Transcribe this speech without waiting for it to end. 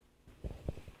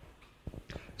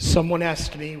Someone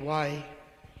asked me why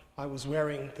I was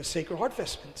wearing the Sacred Heart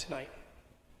vestment tonight.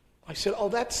 I said, oh,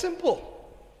 that's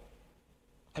simple.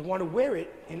 I want to wear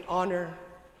it in honor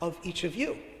of each of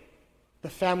you, the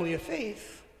family of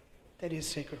faith that is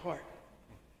Sacred Heart.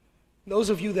 Those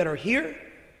of you that are here,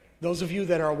 those of you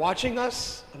that are watching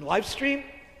us on live stream,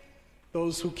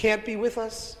 those who can't be with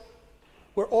us,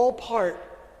 we're all part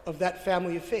of that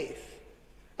family of faith.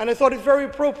 And I thought it very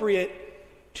appropriate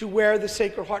to wear the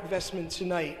Sacred Heart vestment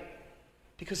tonight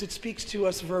because it speaks to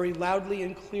us very loudly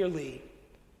and clearly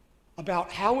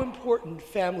about how important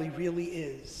family really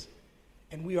is.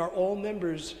 And we are all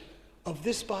members of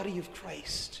this body of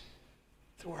Christ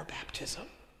through our baptism.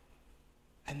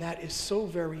 And that is so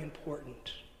very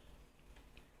important.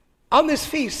 On this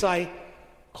feast, I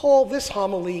call this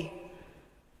homily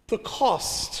the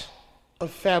cost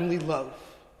of family love.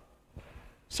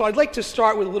 So I'd like to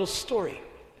start with a little story.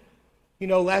 You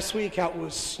know, last week how it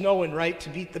was snowing, right, to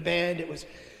beat the band. It was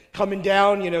coming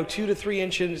down, 2 to 3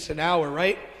 inches an hour,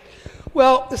 right?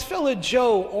 Well, this fella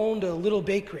Joe owned a little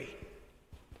bakery.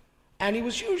 And he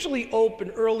was usually open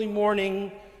early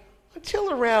morning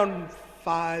until around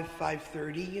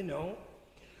 5:30,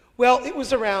 Well, it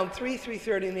was around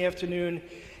 3:30 in the afternoon,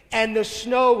 and the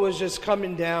snow was just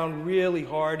coming down really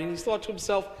hard. And he thought to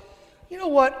himself, you know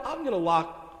what, I'm going to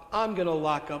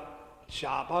lock up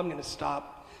shop. I'm going to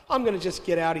stop. I'm going to just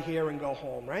get out of here and go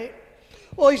home, right?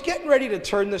 Well, he's getting ready to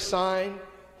turn the sign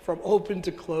from open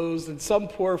to closed, and some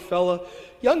poor fella,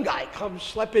 young guy, comes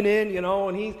schlepping in,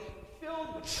 and he's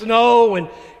filled with snow, and,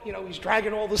 he's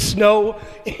dragging all the snow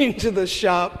into the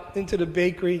shop, into the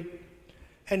bakery.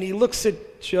 And he looks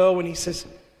at Joe and he says,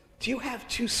 do you have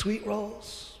 2 sweet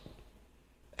rolls?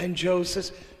 And Joe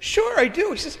says, sure, I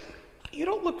do. He says, you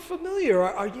don't look familiar.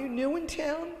 Are you new in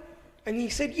town? And he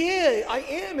said, yeah, I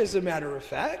am, as a matter of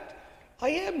fact. I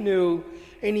am new.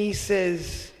 And he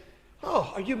says,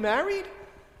 oh, are you married?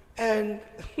 And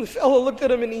the fellow looked at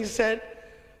him and he said,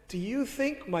 do you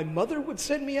think my mother would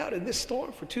send me out in this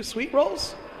storm for 2 sweet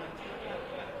rolls?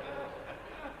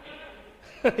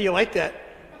 You like that?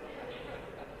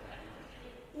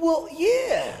 Well,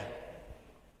 yeah.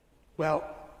 Well,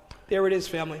 there it is,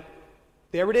 family.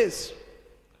 There it is.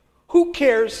 Who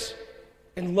cares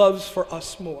and loves for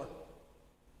us more?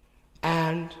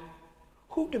 And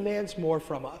who demands more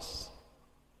from us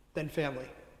than family?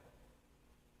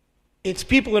 It's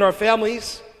people in our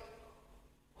families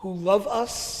who love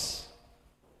us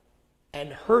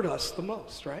and hurt us the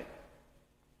most, right?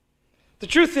 The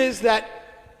truth is that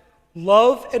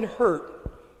love and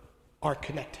hurt are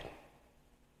connected.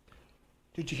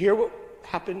 Did you hear what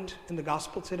happened in the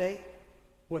gospel today?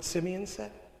 What Simeon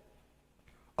said?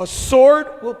 A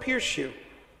sword will pierce you.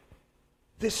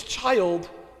 This child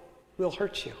will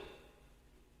hurt you.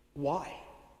 Why?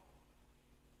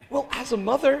 Well, as a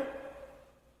mother,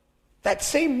 that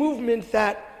same movement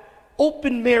that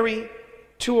opened Mary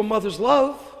to a mother's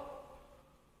love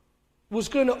was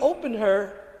going to open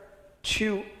her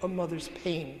to a mother's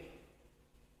pain.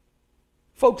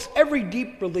 Folks, every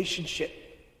deep relationship,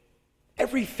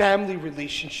 every family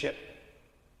relationship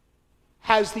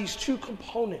has these 2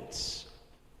 components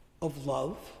of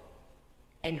love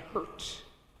and hurt.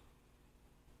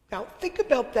 Now, think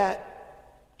about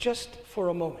that just for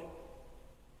a moment.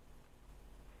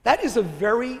 That is a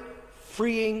very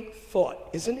freeing thought,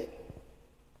 isn't it?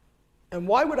 And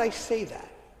why would I say that?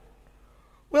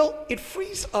 Well, it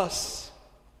frees us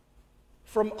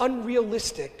from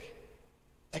unrealistic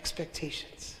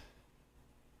expectations.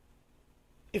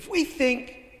 If we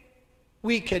think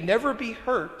we can never be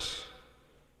hurt,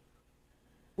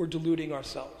 we're deluding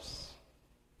ourselves.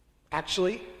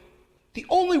 Actually, the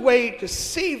only way to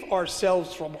save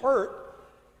ourselves from hurt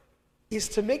is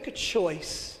to make a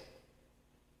choice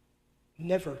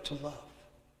never to love.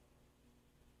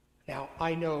 Now,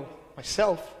 I know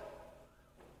myself,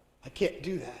 I can't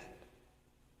do that.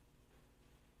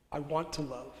 I want to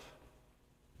love.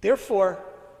 Therefore,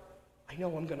 I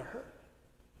know I'm going to hurt.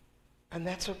 And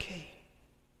that's okay.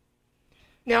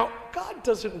 Now, God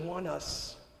doesn't want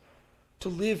us to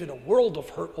live in a world of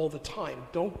hurt all the time.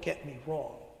 Don't get me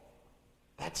wrong.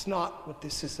 That's not what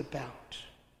this is about.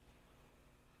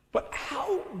 But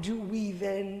how do we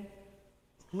then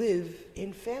live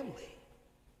in family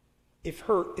if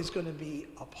hurt is going to be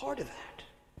a part of that?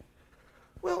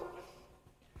 Well,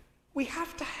 we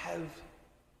have to have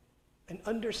an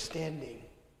understanding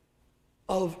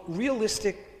of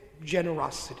realistic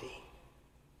generosity.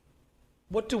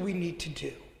 What do we need to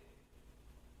do?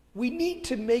 We need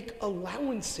to make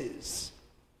allowances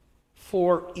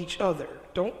for each other,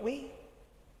 don't we?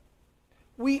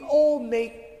 We all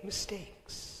make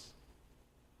mistakes.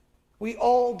 We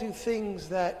all do things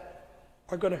that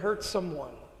are going to hurt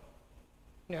someone.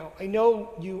 Now, I know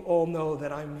you all know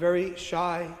that I'm very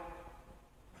shy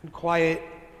and quiet,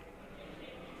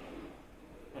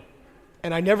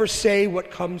 and I never say what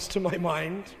comes to my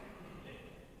mind.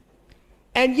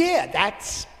 And yeah,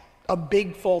 that's a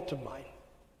big fault of mine.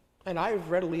 And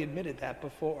I've readily admitted that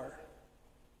before.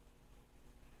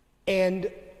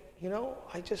 And,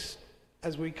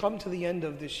 as we come to the end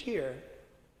of this year,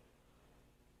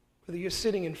 whether you're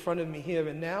sitting in front of me here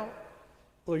and now,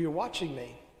 or you're watching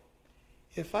me,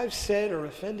 if I've said or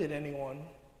offended anyone,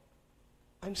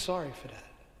 I'm sorry for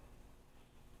that.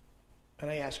 And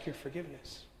I ask your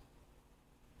forgiveness.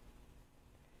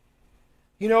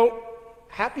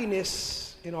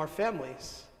 Happiness in our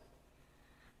families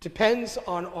depends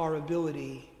on our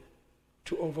ability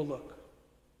to overlook.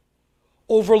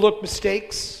 Overlook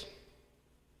mistakes,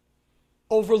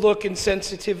 overlook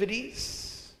insensitivities,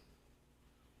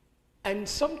 and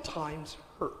sometimes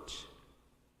hurt.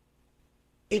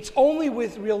 It's only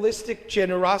with realistic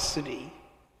generosity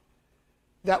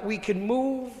that we can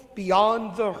move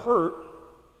beyond the hurt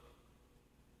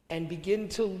and begin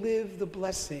to live the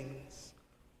blessings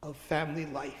of family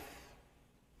life.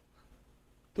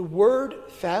 The word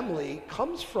family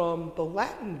comes from the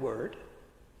Latin word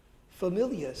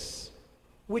familius,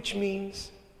 which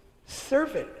means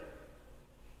servant.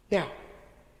 Now,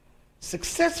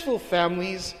 successful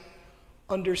families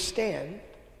understand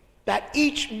that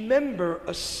each member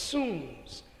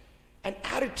assumes an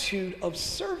attitude of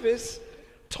service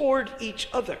toward each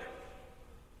other.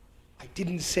 I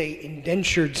didn't say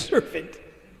indentured servant,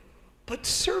 but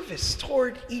service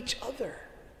toward each other.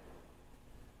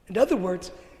 In other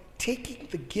words, taking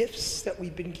the gifts that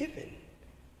we've been given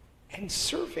and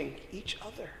serving each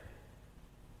other.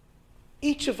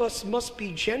 Each of us must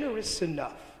be generous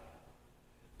enough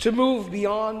to move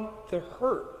beyond the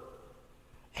hurt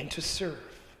and to serve.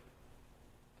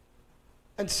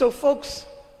 And so, folks,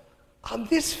 on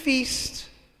this feast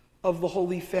of the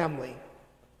Holy Family,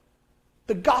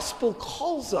 the gospel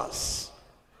calls us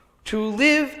to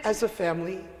live as a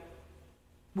family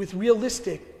with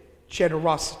realistic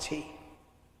generosity.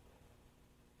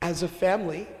 As a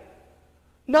family,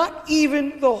 not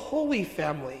even the Holy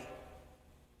Family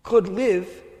could live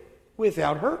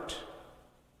without hurt.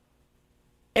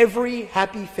 Every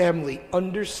happy family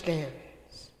understands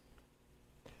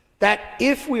that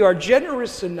if we are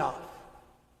generous enough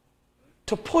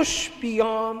to push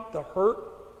beyond the hurt,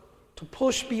 to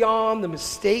push beyond the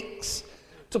mistakes,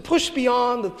 to push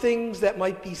beyond the things that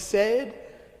might be said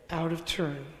out of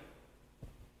turn,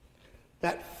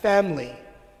 that family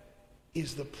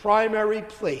is the primary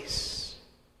place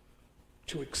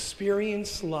to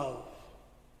experience love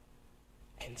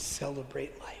and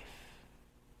celebrate life.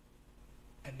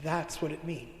 And that's what it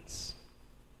means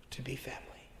to be family.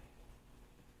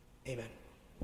 Amen.